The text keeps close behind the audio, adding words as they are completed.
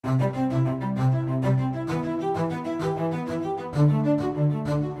Welcome to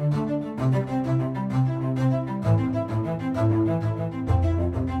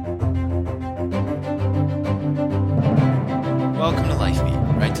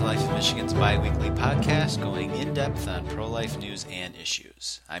LifeBeat, Right to Life in Michigan's bi-weekly podcast going in-depth on pro-life news and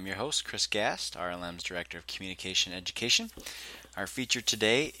issues. I'm your host, Chris Gast, RLM's Director of Communication Education. Our feature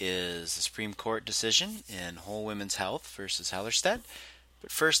today is the Supreme Court decision in Whole Women's Health versus Hellerstedt. But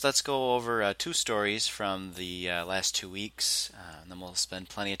first, let's go over two stories from the last 2 weeks, and then we'll spend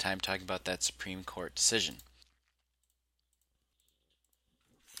plenty of time talking about that Supreme Court decision.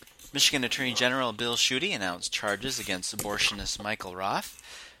 Michigan Attorney General Bill Schuette announced charges against abortionist Michael Roth.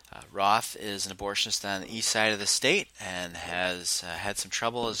 Roth is an abortionist on the east side of the state and has had some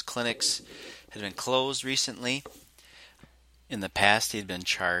trouble. His clinics had been closed recently. In the past, he had been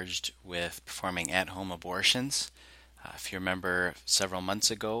charged with performing at-home abortions. If you remember, several months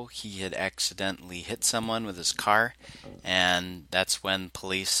ago, he had accidentally hit someone with his car, and that's when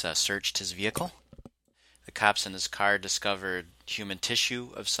police searched his vehicle. The cops in his car discovered human tissue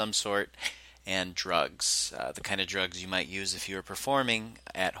of some sort and drugs, the kind of drugs you might use if you were performing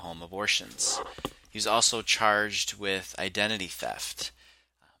at-home abortions. He was also charged with identity theft.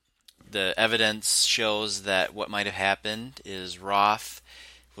 The evidence shows that what might have happened is Roth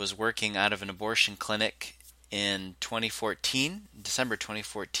was working out of an abortion clinic in December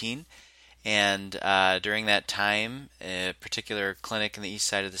 2014, and during that time, a particular clinic in the east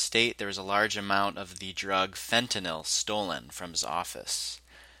side of the state, there was a large amount of the drug fentanyl stolen from his office.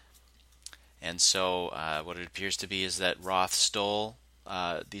 And so what it appears to be is that Roth stole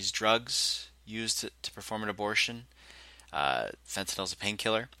these drugs used to perform an abortion. Fentanyl is a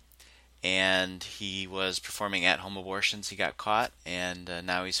painkiller. And he was performing at-home abortions. He got caught, and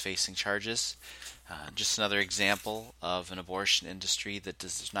now he's facing charges. Just another example of an abortion industry that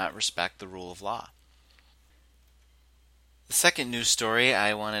does not respect the rule of law. The second news story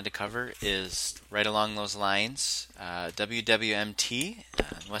I wanted to cover is right along those lines. WWMT,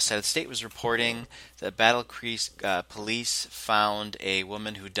 on the west side of the state, was reporting that Battle Creek police found a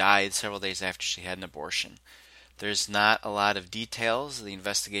woman who died several days after she had an abortion. There's not a lot of details. The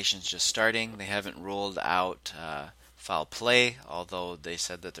investigation's just starting. They haven't ruled out foul play, although they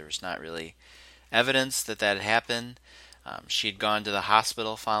said that there was not really evidence that had happened. She had gone to the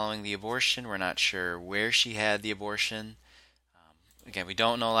hospital following the abortion. We're not sure where she had the abortion. Again, we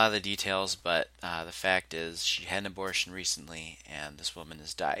don't know a lot of the details, but the fact is she had an abortion recently, and this woman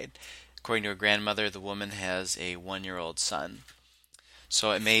has died. According to her grandmother, the woman has a 1-year-old son.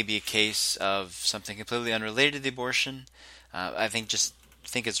 So it may be a case of something completely unrelated to the abortion. I think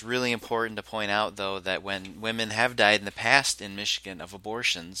it's really important to point out, though, that when women have died in the past in Michigan of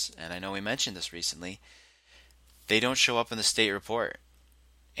abortions, and I know we mentioned this recently, they don't show up in the state report.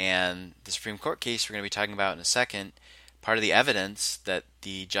 And the Supreme Court case we're going to be talking about in a second, part of the evidence that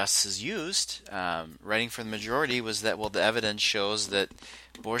the justices used, writing for the majority, was that, the evidence shows that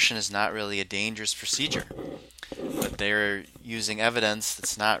abortion is not really a dangerous procedure. But they're using evidence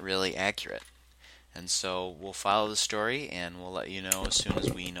that's not really accurate. And so we'll follow the story, and we'll let you know as soon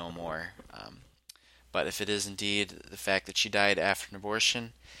as we know more. But if it is indeed the fact that she died after an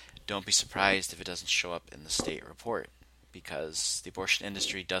abortion, don't be surprised if it doesn't show up in the state report, because the abortion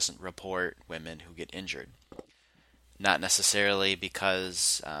industry doesn't report women who get injured. Not necessarily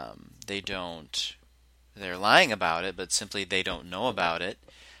because they're lying about it, but simply they don't know about it.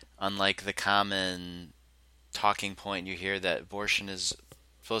 Unlike the common talking point you hear that abortion is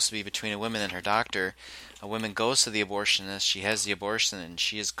supposed to be between a woman and her doctor. A woman goes to the abortionist, she has the abortion, and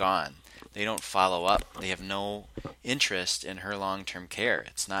she is gone. They don't follow up. They have no interest in her long-term care.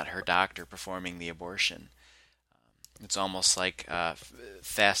 It's not her doctor performing the abortion. It's almost like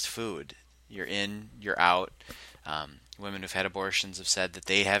fast food. You're in, you're out. Women who've had abortions have said that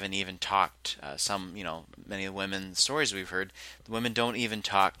they haven't even talked. Many of the women's stories we've heard, the women don't even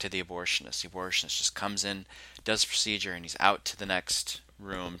talk to the abortionist. The abortionist just comes in, does the procedure, and he's out to the next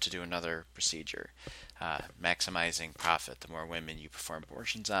room to do another procedure. Maximizing profit. The more women you perform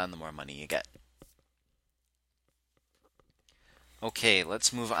abortions on, the more money you get. Okay,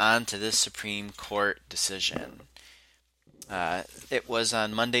 let's move on to this Supreme Court decision. It was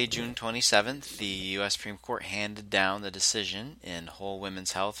on Monday, June 27th, the U.S. Supreme Court handed down the decision in Whole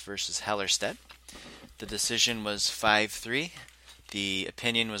Women's Health versus Hellerstedt. The decision was 5-3. The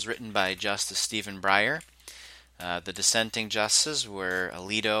opinion was written by Justice Stephen Breyer. The dissenting justices were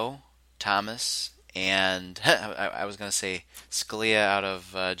Alito, Thomas, and I was going to say Scalia out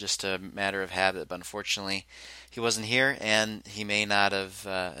of just a matter of habit, but unfortunately he wasn't here, and he may not have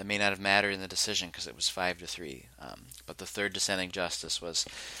it may not have mattered in the decision because it was 5-3. But the third dissenting justice was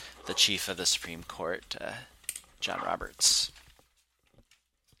the chief of the Supreme Court, John Roberts.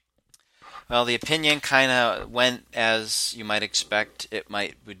 Well, the opinion kind of went as you might expect.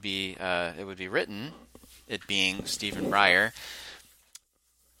 Would be written, it being Stephen Breyer,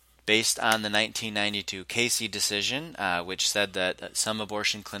 based on the 1992 Casey decision, which said that some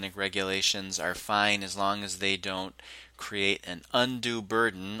abortion clinic regulations are fine as long as they don't create an undue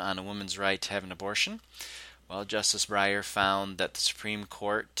burden on a woman's right to have an abortion. Well, Justice Breyer found that the Supreme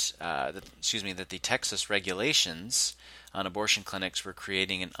Court, that the Texas regulations on abortion clinics were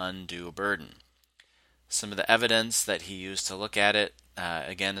creating an undue burden. Some of the evidence that he used to look at it,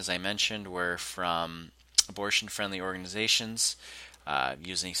 again, as I mentioned, were from abortion-friendly organizations,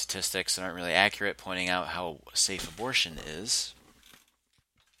 using statistics that aren't really accurate, pointing out how safe abortion is.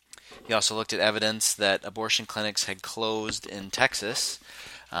 He also looked at evidence that abortion clinics had closed in Texas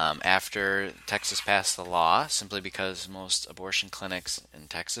after Texas passed the law, simply because most abortion clinics in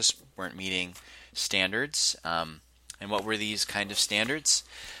Texas weren't meeting standards. And what were these kind of standards?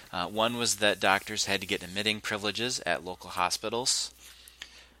 One was that doctors had to get admitting privileges at local hospitals.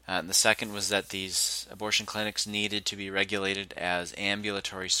 And the second was that these abortion clinics needed to be regulated as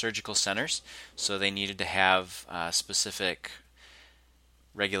ambulatory surgical centers, so they needed to have specific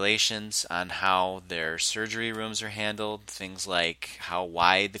regulations on how their surgery rooms are handled, things like how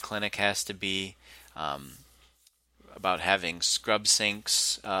wide the clinic has to be, about having scrub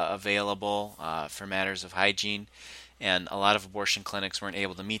sinks available for matters of hygiene, and a lot of abortion clinics weren't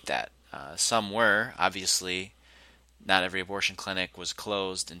able to meet that. Some were, obviously. Not every abortion clinic was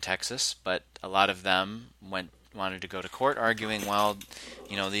closed in Texas, but a lot of them wanted to go to court arguing, well,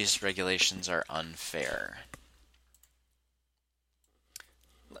 these regulations are unfair.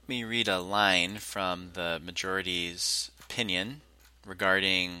 Let me read a line from the majority's opinion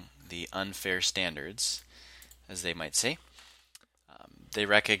regarding the unfair standards, as they might say. They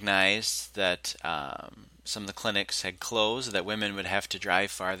recognized that some of the clinics had closed, that women would have to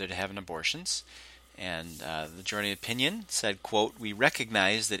drive farther to have abortions. And the majority opinion said, quote, "We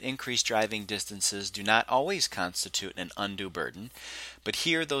recognize that increased driving distances do not always constitute an undue burden, but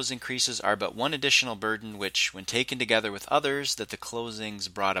here those increases are but one additional burden which, when taken together with others that the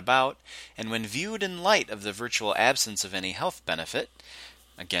closings brought about, and when viewed in light of the virtual absence of any health benefit,"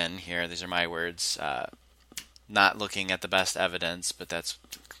 again, here, these are my words, not looking at the best evidence, but that's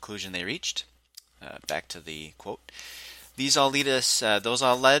the conclusion they reached. Back to the quote. Those all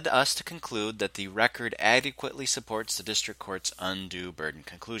led us to conclude that the record adequately supports the district court's undue burden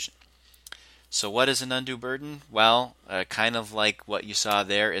conclusion. So what is an undue burden? Well, kind of like what you saw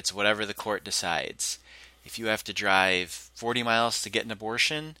there, it's whatever the court decides. If you have to drive 40 miles to get an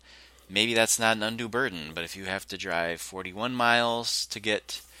abortion, maybe that's not an undue burden, but if you have to drive 41 miles to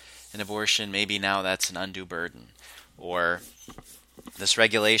get an abortion, maybe now that's an undue burden. Or this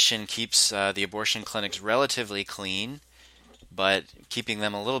regulation keeps the abortion clinics relatively clean, but keeping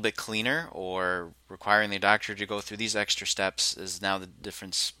them a little bit cleaner or requiring the doctor to go through these extra steps is now the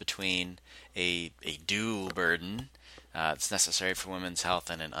difference between a due burden that's necessary for women's health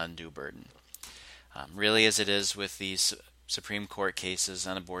and an undue burden. Really, as it is with these Supreme Court cases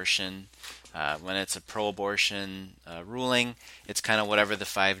on abortion, when it's a pro-abortion ruling, it's kind of whatever the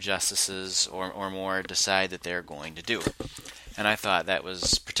 5 justices or more decide that they're going to do. And I thought that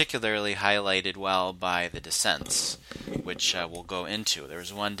was particularly highlighted well by the dissents, which we'll go into. There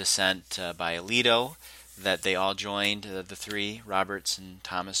was one dissent by Alito that they all joined, the 3, Roberts and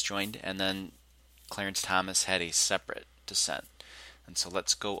Thomas joined, and then Clarence Thomas had a separate dissent. And so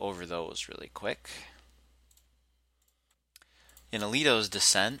let's go over those really quick. In Alito's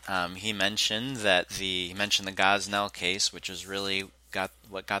dissent, he mentioned the Gosnell case, which is really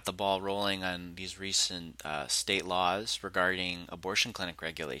what got the ball rolling on these recent state laws regarding abortion clinic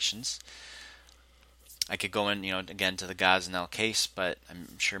regulations. I could go in, again to the Gosnell case, but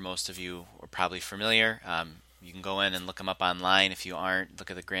I'm sure most of you are probably familiar. You can go in and look them up online. If you aren't, look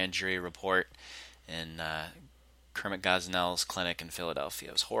at the grand jury report in Kermit Gosnell's clinic in Philadelphia.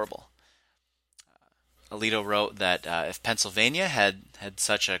 It was horrible. Alito wrote that if Pennsylvania had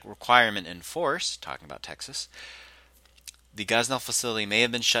such a requirement in force, talking about Texas, the Gosnell facility may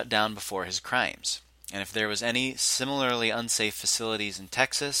have been shut down before his crimes. And if there was any similarly unsafe facilities in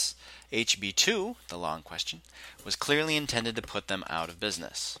Texas, HB 2, the law in question, was clearly intended to put them out of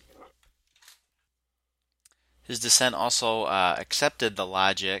business. His dissent also accepted the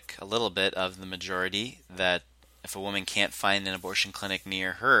logic a little bit of the majority that if a woman can't find an abortion clinic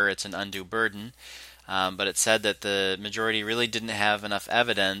near her, it's an undue burden. But it said that the majority really didn't have enough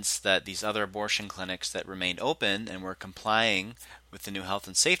evidence that these other abortion clinics that remained open and were complying with the new health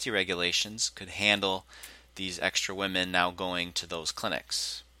and safety regulations could handle these extra women now going to those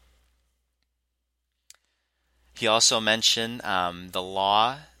clinics. He also mentioned the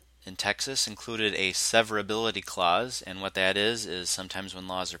law in Texas included a severability clause, and what that is sometimes when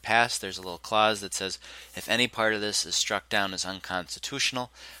laws are passed, there's a little clause that says if any part of this is struck down as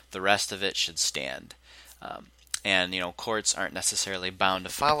unconstitutional, the rest of it should stand. And courts aren't necessarily bound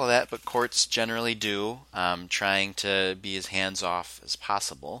to follow that, but courts generally do, trying to be as hands-off as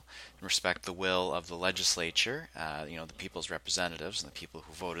possible and respect the will of the legislature, the people's representatives and the people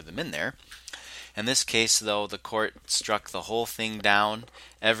who voted them in there. In this case, though, the court struck the whole thing down,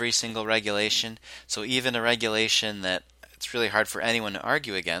 every single regulation. So even a regulation that it's really hard for anyone to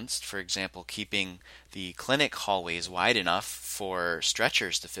argue against, for example, keeping the clinic hallways wide enough for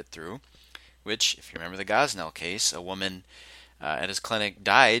stretchers to fit through, which, if you remember the Gosnell case, a woman at his clinic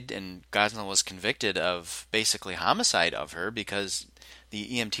died, and Gosnell was convicted of basically homicide of her because the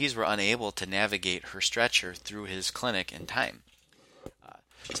EMTs were unable to navigate her stretcher through his clinic in time.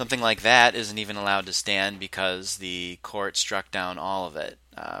 Something like that isn't even allowed to stand because the court struck down all of it,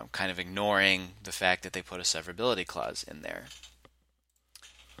 kind of ignoring the fact that they put a severability clause in there.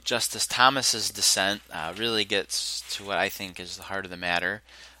 Justice Thomas's dissent really gets to what I think is the heart of the matter,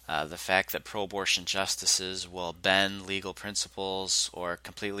 the fact that pro-abortion justices will bend legal principles or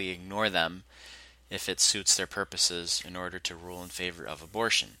completely ignore them if it suits their purposes in order to rule in favor of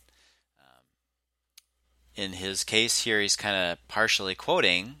abortion. In his case here, he's kind of partially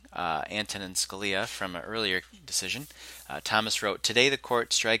quoting Antonin Scalia from an earlier decision. Thomas wrote, "Today the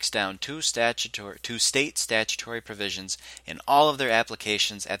court strikes down two state statutory provisions in all of their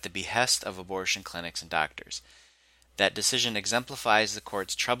applications at the behest of abortion clinics and doctors. That decision exemplifies the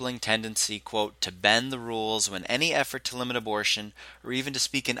court's troubling tendency, quote, to bend the rules when any effort to limit abortion or even to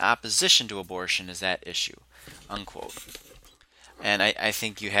speak in opposition to abortion is at issue," unquote. And I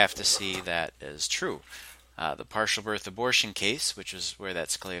think you have to see that as true. The partial birth abortion case, which is where that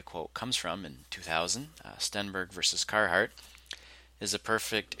Scalia quote comes from in 2000, Stenberg versus Carhart, is a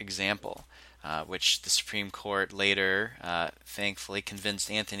perfect example, which the Supreme Court later thankfully convinced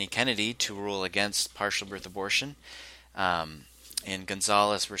Anthony Kennedy to rule against partial birth abortion in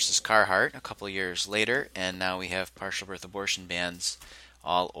Gonzalez versus Carhart a couple years later, and now we have partial birth abortion bans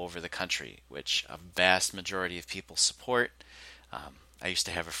all over the country, which a vast majority of people support. I used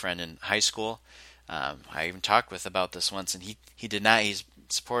to have a friend in high school I even talked with about this once, and he's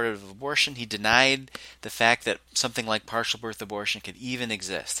supportive of abortion. He denied the fact that something like partial birth abortion could even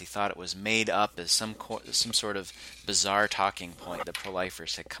exist. He thought it was made up as some sort of bizarre talking point that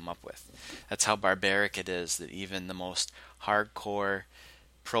pro-lifers had come up with. That's how barbaric it is that even the most hardcore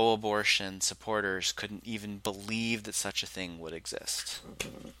pro-abortion supporters couldn't even believe that such a thing would exist.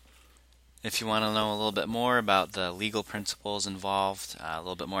 If you want to know a little bit more about the legal principles involved, a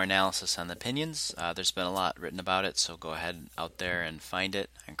little bit more analysis on the opinions, there's been a lot written about it, so go ahead out there and find it.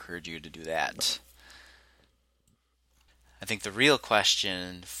 I encourage you to do that. I think the real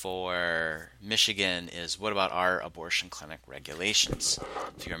question for Michigan is, what about our abortion clinic regulations?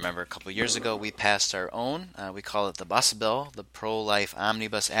 If you remember, a couple of years ago we passed our own. We call it the BUS Bill, the Pro-Life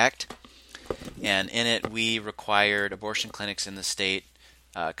Omnibus Act, and in it we required abortion clinics in the state,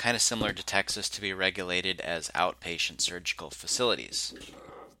 kind of similar to Texas, to be regulated as outpatient surgical facilities.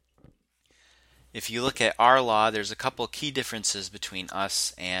 If you look at our law, there's a couple key differences between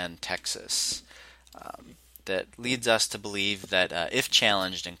us and Texas that leads us to believe that if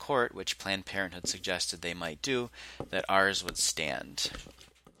challenged in court, which Planned Parenthood suggested they might do, that ours would stand.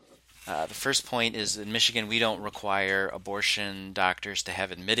 The first point is, in Michigan, we don't require abortion doctors to have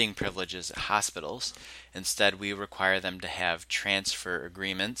admitting privileges at hospitals. Instead, we require them to have transfer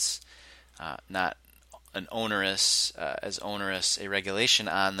agreements, not an onerous a regulation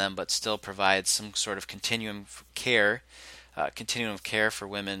on them, but still provide some sort of continuum of care for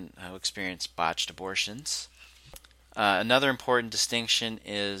women who experience botched abortions. Another important distinction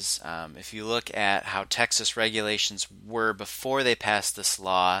is if you look at how Texas regulations were before they passed this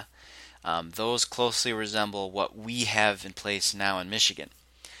law, those closely resemble what we have in place now in Michigan.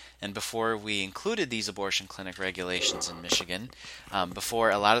 And before we included these abortion clinic regulations in Michigan, before,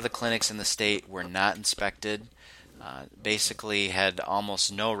 a lot of the clinics in the state were not inspected, basically had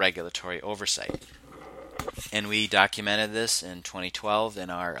almost no regulatory oversight. And we documented this in 2012 in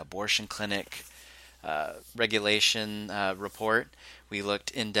our abortion clinic regulation report. We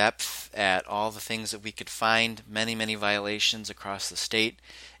looked in depth at all the things that we could find, many violations across the state,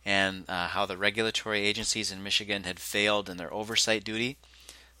 and how the regulatory agencies in Michigan had failed in their oversight duty.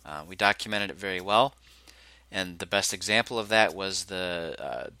 We documented it very well. And the best example of that was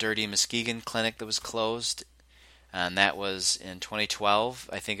the Dirty Muskegon clinic that was closed. And that was in 2012.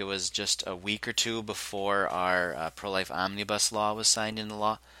 I think it was just a week or two before our pro-life omnibus law was signed into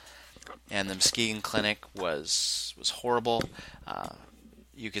law. And the Muskegon clinic was horrible.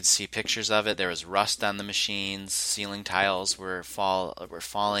 You could see pictures of it. There was rust on the machines. Ceiling tiles were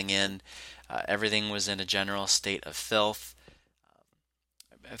falling in. Everything was in a general state of filth.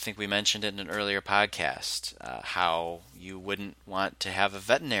 I think we mentioned it in an earlier podcast, how you wouldn't want to have a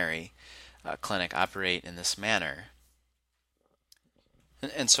veterinary clinic operate in this manner.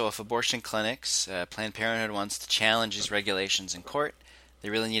 And so if abortion clinics, Planned Parenthood wants to challenge these regulations in court, they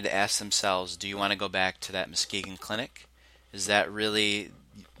really need to ask themselves, do you want to go back to that Muskegon clinic? Is that really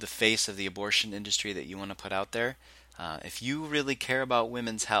the face of the abortion industry that you want to put out there? If you really care about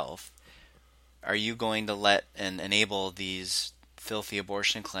women's health, are you going to let and enable these filthy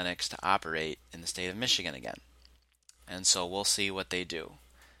abortion clinics to operate in the state of Michigan again? And so we'll see what they do.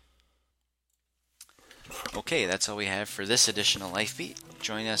 Okay, that's all we have for this edition of LifeBeat.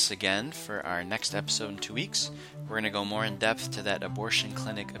 Join us again for our next episode in 2 weeks. We're going to go more in depth to that abortion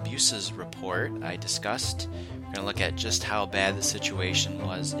clinic abuses report I discussed. We're going to look at just how bad the situation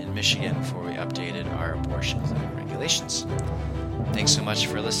was in Michigan before we updated our abortion clinic regulations. Thanks so much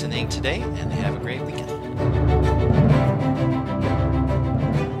for listening today, and have a great weekend.